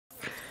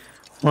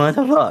What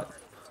the fuck?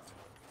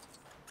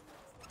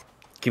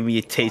 Give me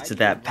a taste of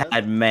that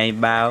Padme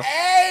bow.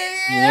 Hey,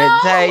 Give me a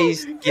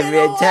taste. Give get me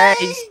a away!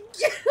 taste.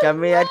 Get Give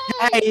me a away!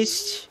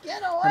 taste.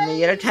 Get Let me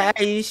get away! a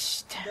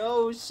taste.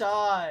 No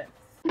shot.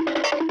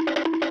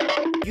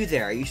 You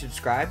there, are you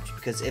subscribed?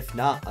 Because if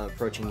not, I'm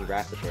approaching you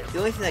rapidly. The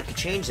only thing that could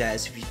change that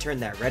is if you turn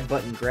that red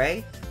button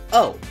gray.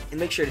 Oh, and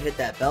make sure to hit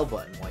that bell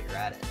button while you're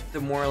at it.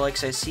 The more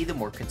likes I see, the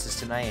more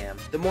consistent I am.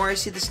 The more I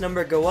see this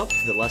number go up,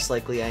 the less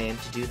likely I am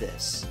to do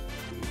this.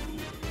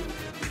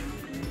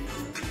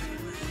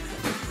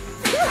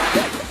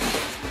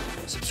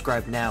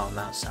 Subscribe now, I'm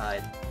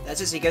outside.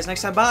 That's it, see you guys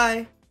next time,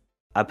 bye!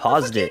 I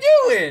paused it. What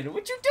you doing?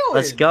 What you doing?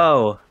 Let's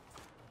go.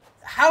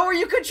 How are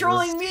you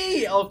controlling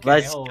me? Okay,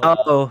 Let's hold go.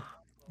 on.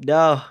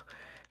 No.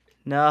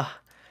 No.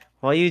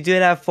 What are you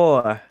doing that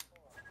for?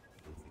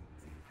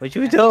 What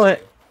you doing?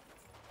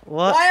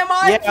 What? Why am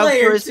I yeah,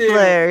 player first two?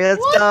 player. Let's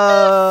What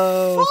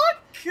go.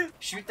 the fuck?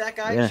 Shoot that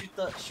guy. Yeah.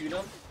 Shoot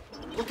him.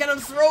 Look at him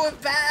throw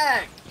it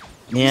back.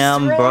 Yeah,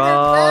 He's throwing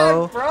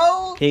bro. it back,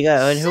 bro. He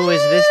got. And who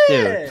is this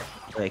dude? Shit.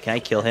 Wait, can I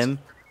kill him?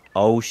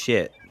 Oh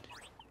shit.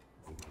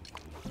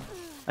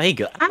 There you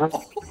go.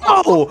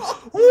 Oh!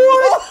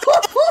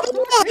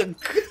 Oh my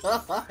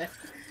god.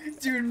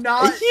 Do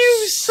not.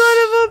 You son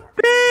of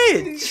a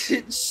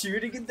bitch!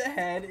 Shooting in the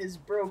head is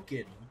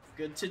broken.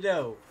 Good to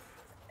know.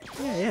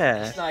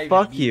 Yeah, It's not even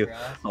fuck me, you. bro.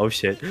 Oh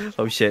shit.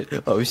 Oh shit.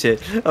 Oh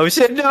shit. Oh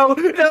shit. No,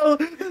 no.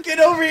 Get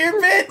over here,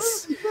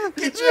 Vince!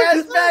 Get your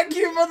ass back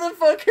here,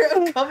 motherfucker!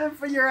 I'm coming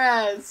for your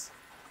ass!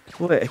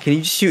 Wait, can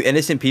you just shoot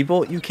innocent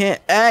people? You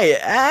can't. Hey,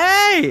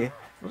 hey!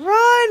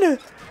 Run!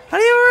 How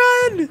do you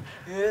run?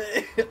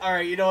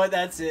 Alright, you know what?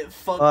 That's it.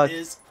 Fuck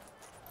this.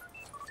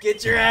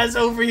 Get your ass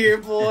over here,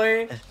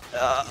 boy!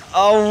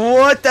 Oh,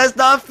 what? That's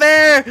not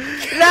fair!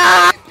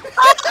 No!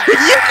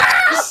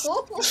 Yes!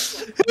 Oh,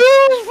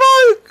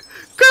 fuck!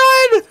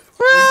 Run!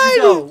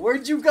 Run!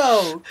 Where'd you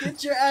go?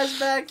 Get your ass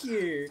back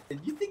here!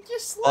 You think you're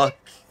slick?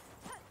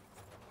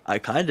 I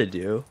kinda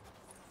do.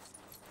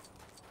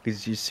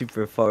 Because you're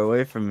super far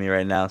away from me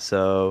right now,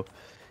 so...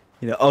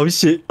 You know, oh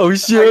shit, oh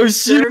shit, oh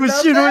shit, oh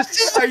shit, oh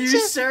shit! Are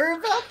you sure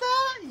about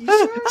that? You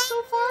sure it's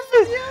so far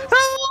from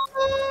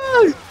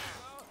you?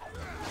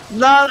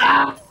 No!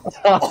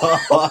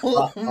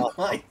 Oh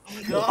my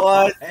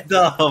god! What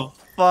the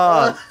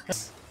fuck?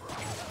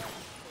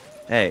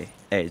 Hey,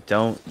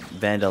 don't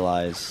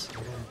vandalize.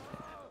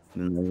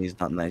 No, he's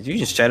not nice. You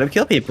just try to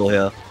kill people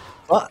here.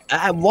 What?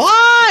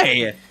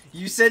 Why?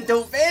 You said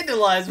don't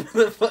vandalize,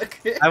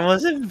 motherfucker. I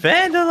wasn't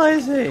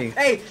vandalizing.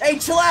 Hey,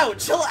 chill out,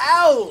 chill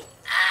out.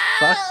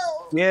 Fuck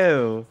Ow!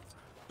 you.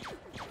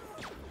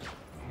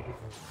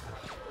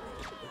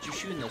 What you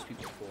shooting those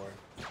people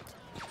for?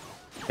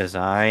 Because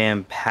I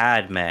am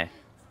Padme.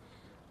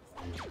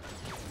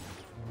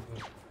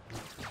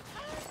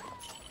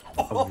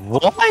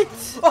 What? I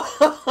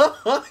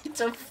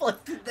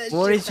deflected that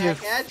What shit is your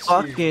back at you.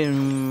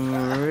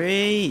 fucking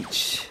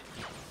reach?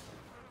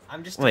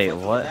 I'm just Wait,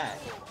 deflecting what? back.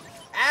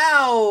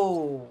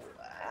 Ow!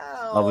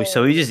 Ow! Oh,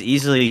 so we just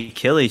easily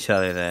kill each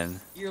other then?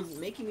 You're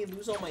making me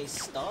lose all my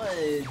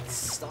studs.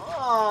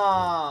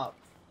 Stop!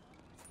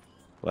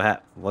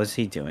 What's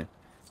he doing?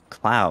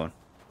 Clown.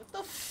 What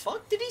the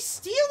fuck? Did he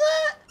steal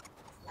that?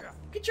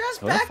 Get your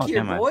ass Where the back fuck here,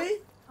 am I? boy!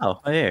 Oh,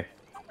 right here.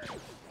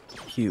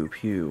 Pew,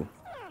 pew.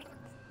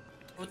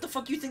 What the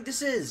fuck you think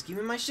this is? Give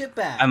me my shit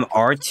back. I'm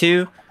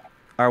R2?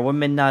 Are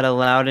women not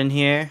allowed in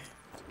here?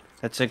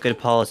 That's a good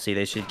policy.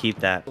 They should keep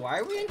that. Why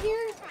are we in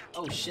here?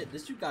 Oh shit,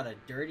 this dude got a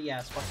dirty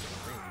ass fucking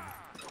ring.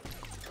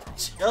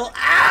 Chill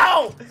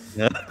out!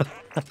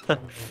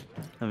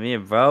 Come here,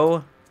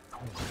 bro.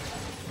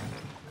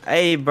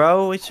 Hey,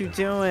 bro, what you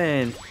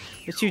doing?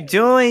 What you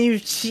doing, you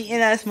cheating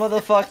ass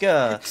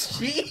motherfucker?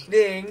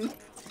 Cheating?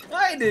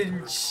 I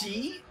didn't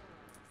cheat.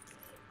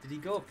 Did he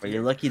go up Are here?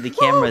 you lucky the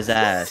camera's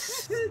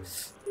ass?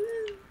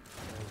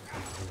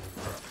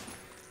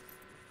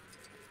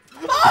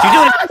 What you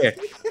doing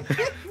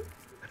here?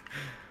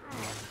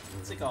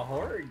 It's like a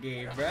horror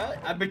game, bro.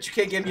 I bet you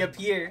can't get me up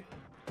here.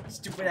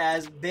 Stupid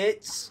ass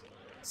bitch.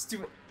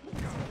 Stupid.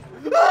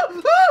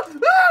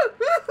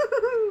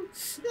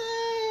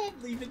 I'm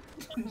leaving.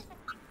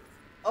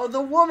 Oh,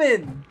 the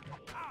woman.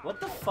 What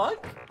the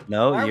fuck?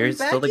 No, Why are you're we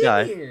still back the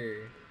guy. in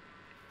here?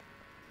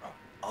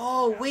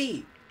 Oh,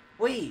 wait.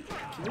 Wait.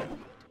 Can we...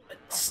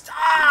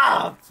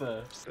 Stop!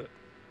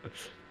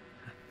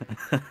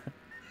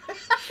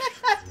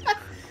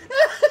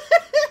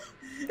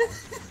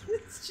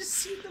 Let's just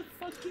see the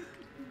fucking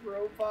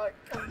robot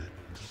come.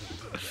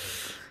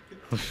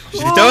 What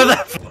you doing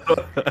that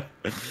for?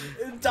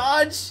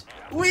 Dodge!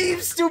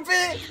 Weave,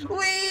 stupid!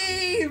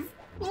 Weave!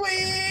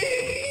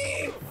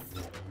 Weave!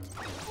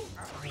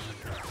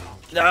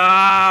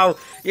 No!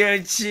 You're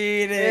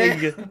cheating!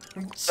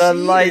 The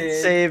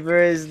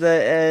lightsaber is the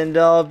end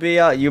all be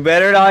all. You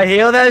better not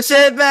heal that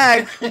shit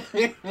back!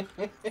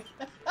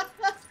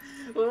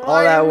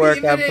 All that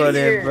work I put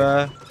in,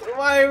 bro.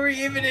 Why are we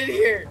even in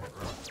here?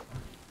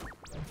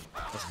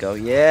 Let's go.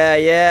 Yeah,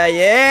 yeah,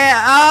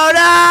 yeah!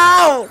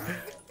 Oh no!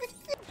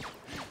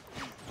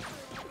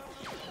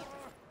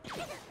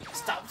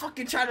 Stop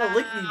fucking trying to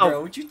lick me,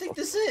 bro. What you think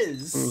this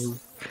is?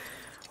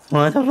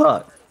 What the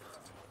fuck?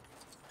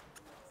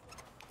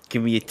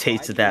 Give me a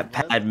taste of that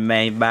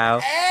Padme bow.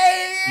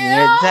 Hey, Give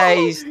me a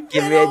taste.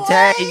 Give me a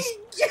taste.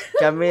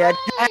 Give me a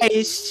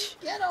taste.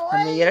 Get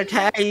Let me away! get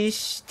a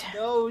taste.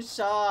 No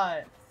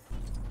shot.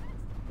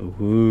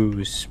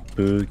 Ooh,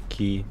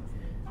 spooky.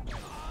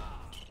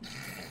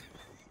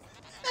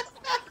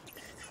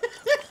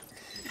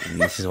 And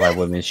this is why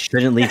women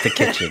shouldn't leave the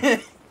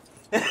kitchen.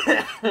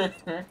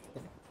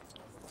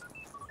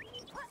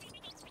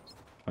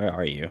 Where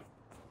are you?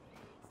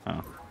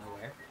 Oh.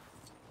 Nowhere.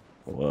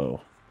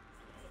 Whoa.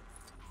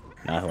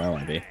 Not who I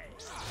want to be.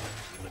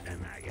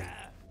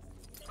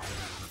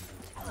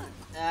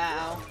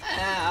 Ow.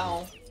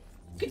 Ow.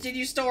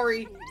 Continue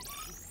story.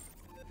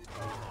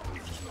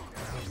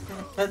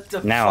 What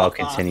the Now fuck?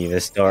 I'll continue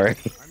this story.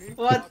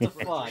 What the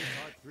fuck?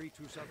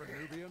 327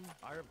 Nubian,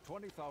 I have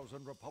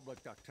 20,000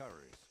 Republic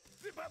Dactaries.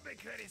 Republic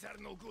credits are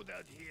no good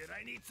out here.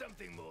 I need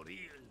something more real.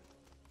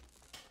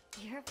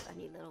 You're a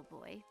funny little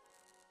boy.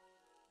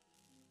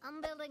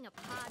 I'm building a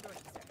pod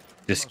racer.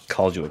 Just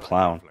called you a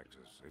clown.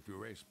 If you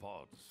race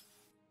pods.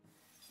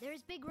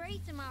 There's big race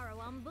tomorrow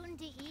on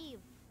Bunty Eve.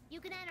 You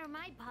can enter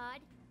my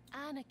pod.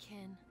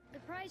 Anakin. The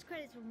prize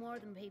credits will more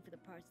than pay for the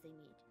parts they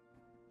need.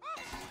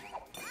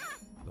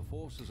 The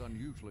Force is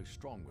unusually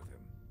strong with him.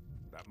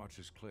 That much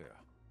is clear.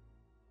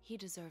 He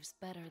deserves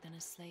better than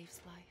a slave's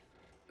life.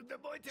 The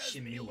boy tells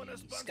me you want to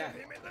sponsor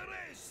him in the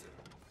race.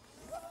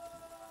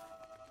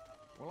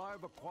 Well,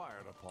 I've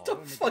acquired a pod.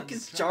 What the fuck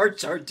is Jar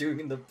Jar doing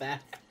in the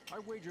back? I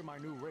wager my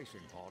new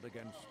racing pod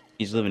against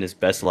He's living his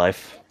best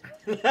life.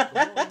 the boy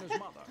and his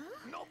mother.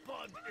 No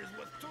pod is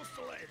with two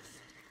slaves.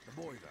 The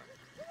boy then.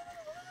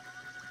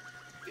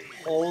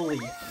 Holy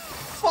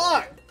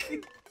fuck!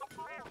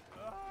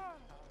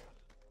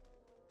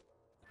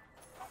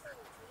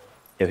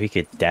 Yo, he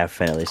could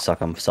definitely suck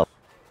himself.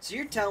 So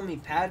you're telling me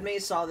Padme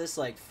saw this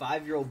like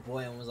 5-year-old boy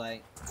and was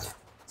like,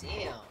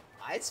 damn,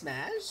 I'd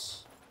smash?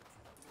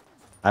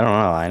 I don't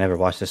know. I never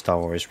watched the Star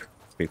Wars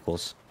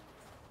prequels.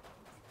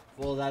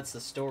 Well, that's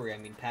the story. I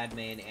mean, Padme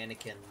and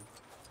Anakin.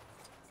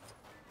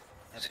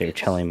 So you're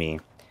telling me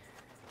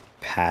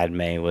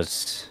Padme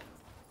was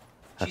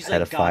a She's like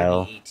gotta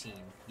pedophile, be 18.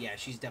 Yeah,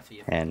 she's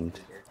definitely a and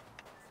cougar.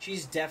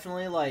 She's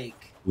definitely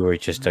like. we were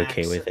just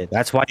okay Max- with it.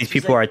 That's why these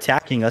She's people like- are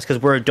attacking us,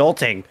 because we're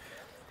adulting.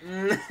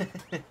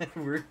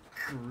 We're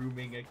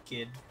grooming a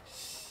kid.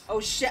 Oh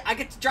shit! I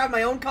get to drive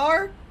my own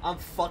car? I'm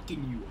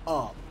fucking you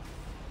up.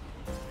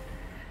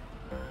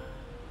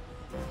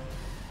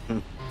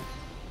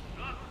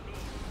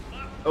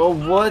 Oh,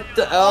 what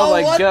the? Oh,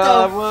 my what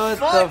God, the What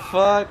fuck? the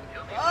fuck?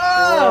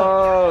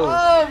 Oh!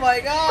 Oh my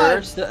god!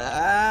 First, ow.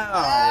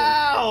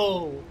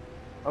 Ow!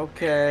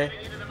 Okay.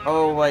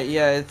 Oh my,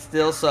 yeah, it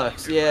still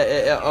sucks. Yeah.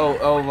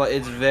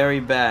 It's very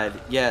bad.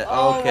 Yeah.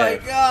 Oh Okay.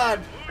 my god!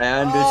 I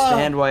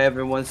understand why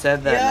everyone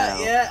said that Yeah,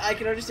 now. yeah, I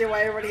can understand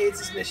why everybody hates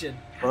this mission.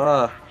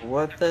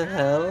 What the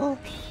hell?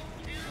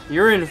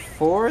 You're in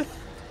 4th?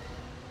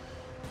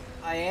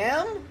 I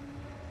am?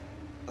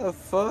 The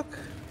fuck?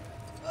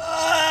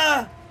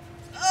 Ah!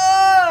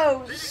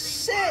 Oh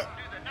shit!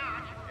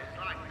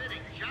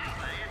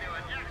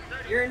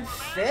 You're in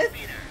 5th?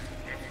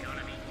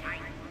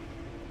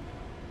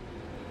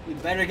 We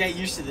better get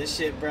used to this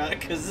shit, bro,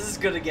 because this is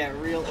gonna get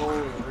real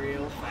old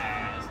real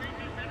fast.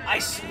 I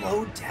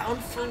slowed down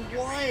for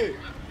what?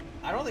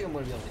 I don't think I'm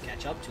gonna be able to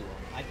catch up to him.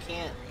 I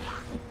can't.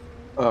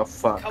 Oh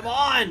fuck. Come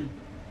on!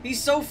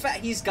 He's so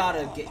fat. He's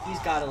gotta,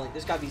 like,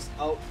 there's gotta be.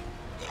 Oh,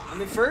 I'm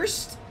in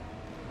 1st.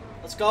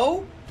 Let's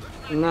go.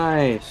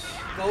 Nice.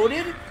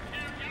 Goated?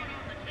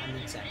 I'm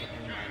in 2nd.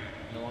 Never mind.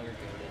 No longer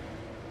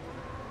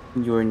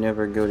goated. You were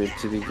never goated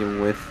to begin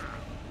with.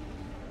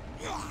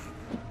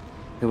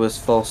 It was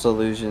false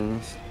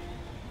illusions.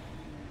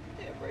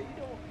 Yeah, bro, you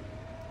don't.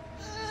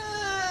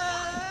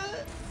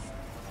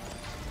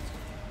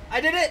 I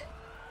did it!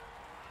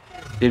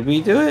 Did we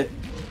do it?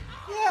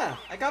 Yeah,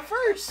 I got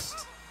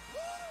 1st.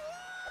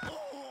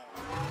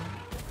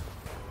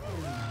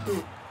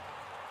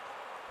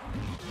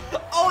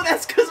 Oh,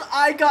 that's because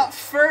I got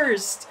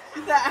 1st.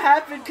 That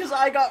happened because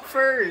I got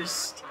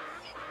 1st.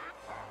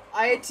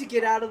 I had to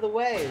get out of the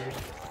way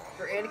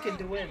for Anakin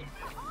to win.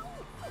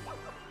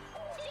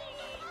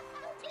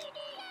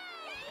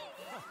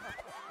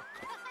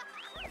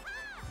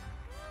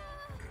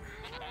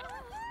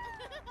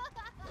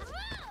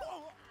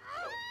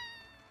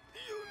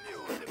 You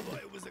knew the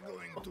boy was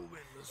going to win.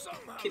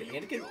 Somehow Kid, you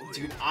Anakin, knew it.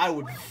 dude, I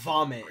would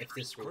vomit if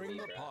this were Bring me,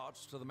 the bro.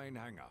 parts to the main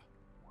hangar.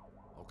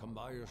 I'll come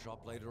by your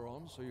shop later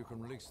on so you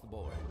can release the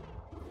boy.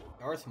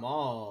 Darth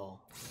Maul.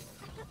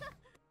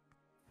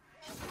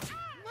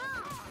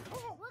 Mom,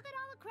 look at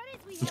all the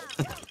credits we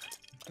have.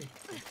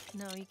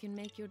 Now you can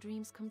make your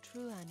dreams come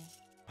true, Annie.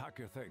 Pack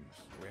your things.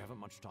 We haven't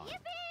much time.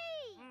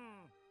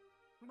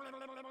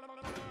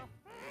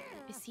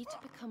 Is he to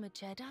become a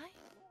Jedi?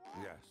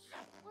 Yes.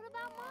 What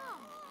about Mom?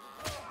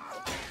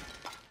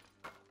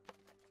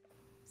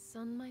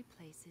 Son, my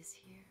place is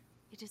here.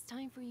 It is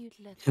time for you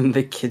to let In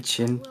the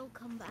kitchen. We'll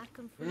come back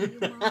and free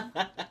you, Mom.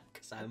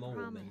 Because I'm a woman.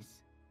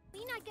 Promise.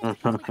 We not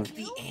get I could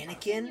be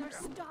Anakin? your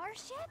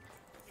starship?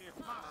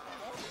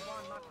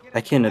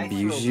 I can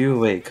abuse you.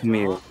 Wait, come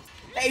here.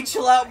 Hey,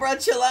 chill out, bro.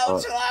 Chill out, Oh.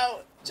 chill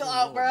out. Chill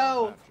out,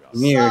 bro.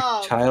 Come here,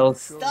 Stop. child.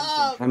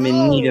 Stop. I'm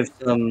in need of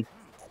some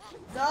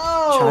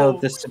No.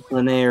 child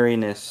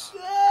disciplinariness.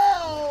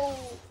 No.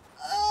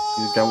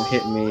 You don't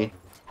hit me.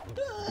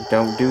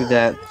 Don't do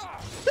that.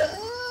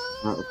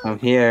 Oh, come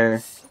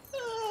here.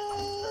 Get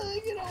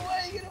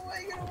away, get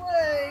away, get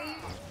away.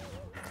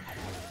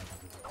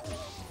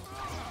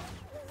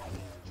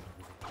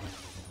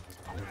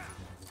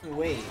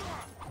 Wait.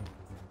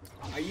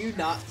 Are you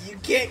not? You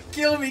can't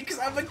kill me because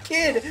I'm a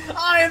kid.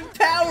 I am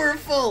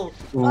powerful.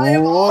 I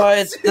am What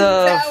awesome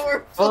the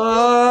powerful.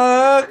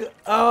 fuck?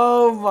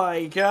 Oh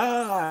my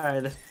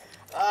god.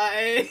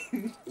 I.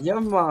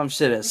 Your mom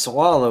should have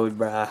swallowed,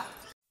 bruh.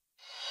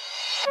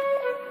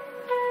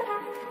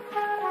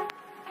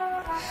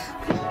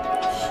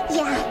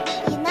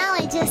 Yeah,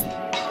 I just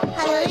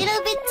had a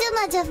little bit too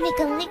much of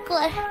Mickle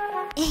liquor.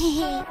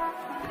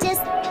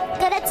 Just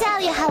gotta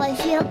tell you how I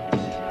feel.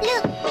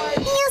 Look,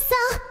 you're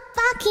so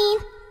fucking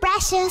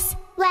precious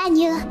when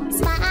you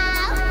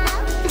smile.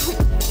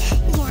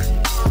 Yeah,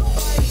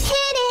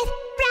 hit it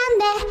from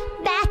the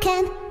back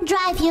and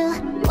drive you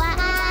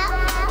wild.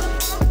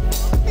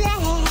 Yeah,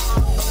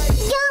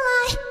 you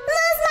might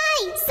lose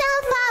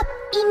myself up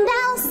in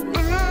those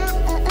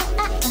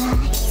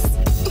eyes.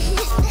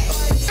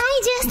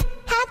 I just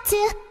had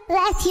to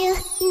let you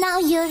know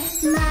you're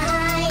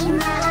mine.